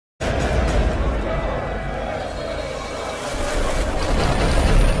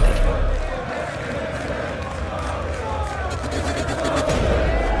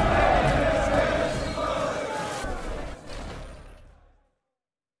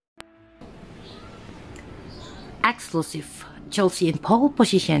Exclusive. Chelsea in pole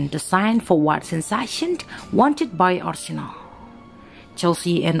position to sign forward sensation wanted by Arsenal.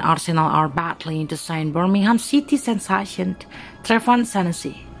 Chelsea and Arsenal are battling to sign Birmingham City sensation Trevor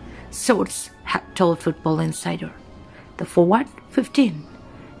Sanusi, sources have told Football Insider. The forward, 15,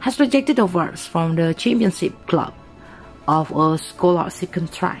 has rejected offers from the Championship club of a scholarship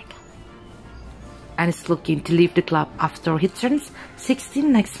contract and is looking to leave the club after he turns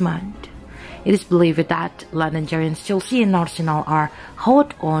 16 next month. It is believed that London giants Chelsea and Arsenal are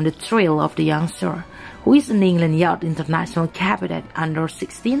hot on the trail of the youngster, who is an England Youth International capped at under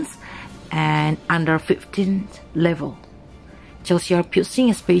 16th and under 15th level. Chelsea are pushing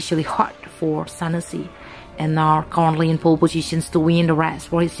especially hard for Sanusi and are currently in pole positions to win the race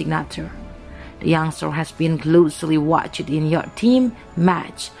for his signature. The youngster has been closely watched in youth team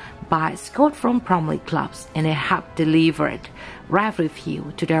match by scouts from Premier League clubs, and they have delivered rave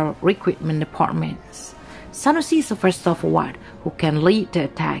review to their recruitment departments. Sanusi is a versatile forward who can lead the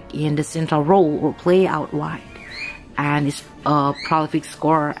attack in the central role or play out wide, and is a prolific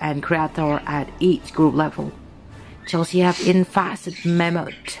scorer and creator at each group level. Chelsea have invested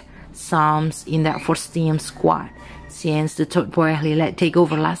mammoth sums in their first team squad since the Todd Boehly-led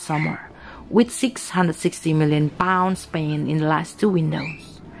takeover last summer, with £660 million spent in the last two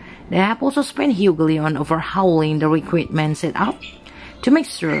windows. They have also spent hugely on overhauling the recruitment setup to make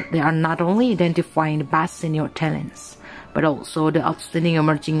sure they are not only identifying the best senior talents, but also the outstanding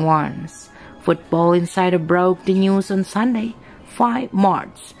emerging ones. Football Insider broke the news on Sunday, 5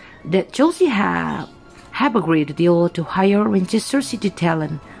 March, that Chelsea have agreed a deal to hire Manchester City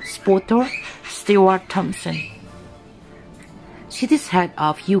talent spotter Stuart Thompson. City's head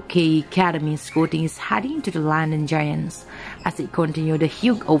of UK Academy scouting is heading to the London Giants as they continue the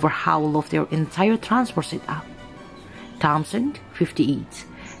huge overhaul of their entire transfer setup. Thompson, 58,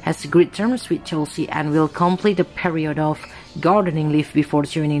 has agreed terms with Chelsea and will complete a period of gardening leave before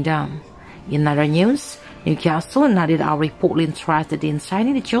joining them. In other news, Newcastle United are reportedly interested in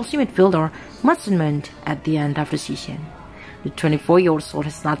signing the Chelsea midfielder Mason Mount at the end of the season. The 24-year-old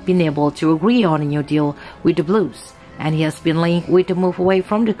has not been able to agree on a new deal with the Blues, and he has been linked with a move away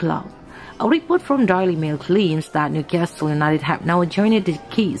from the club. A report from Daily Mail claims that Newcastle United have now joined the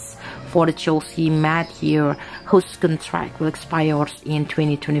case for the Chelsea mid-year, whose contract will expire in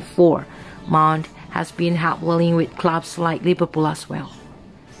 2024. Mount has been heavily with clubs like Liverpool as well.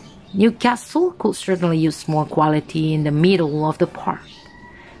 Newcastle could certainly use more quality in the middle of the park.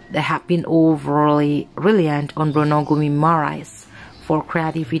 They have been overly reliant on Bruno Guimaraes for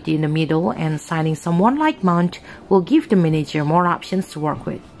creativity in the middle, and signing someone like Mount will give the manager more options to work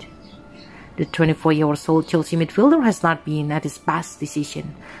with. The 24-year-old Chelsea midfielder has not been at his best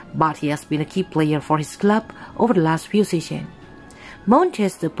decision, but he has been a key player for his club over the last few seasons. Mount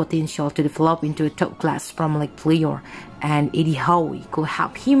has the potential to develop into a top-class Premier League player, and Eddie Howe could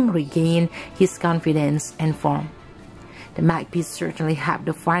help him regain his confidence and form. The Magpies certainly have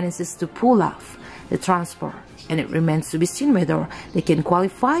the finances to pull off the transfer, and it remains to be seen whether they can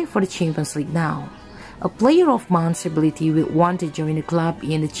qualify for the Champions League now. A player of Mount's ability will want to join the club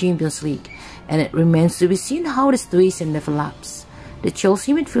in the Champions League, and it remains to be seen how the situation develops. The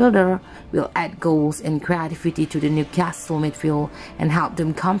Chelsea midfielder will add goals and creativity to the Newcastle midfield and help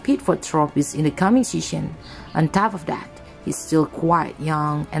them compete for trophies in the coming season. On top of that, he's still quite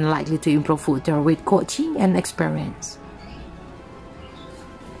young and likely to improve further with coaching and experience.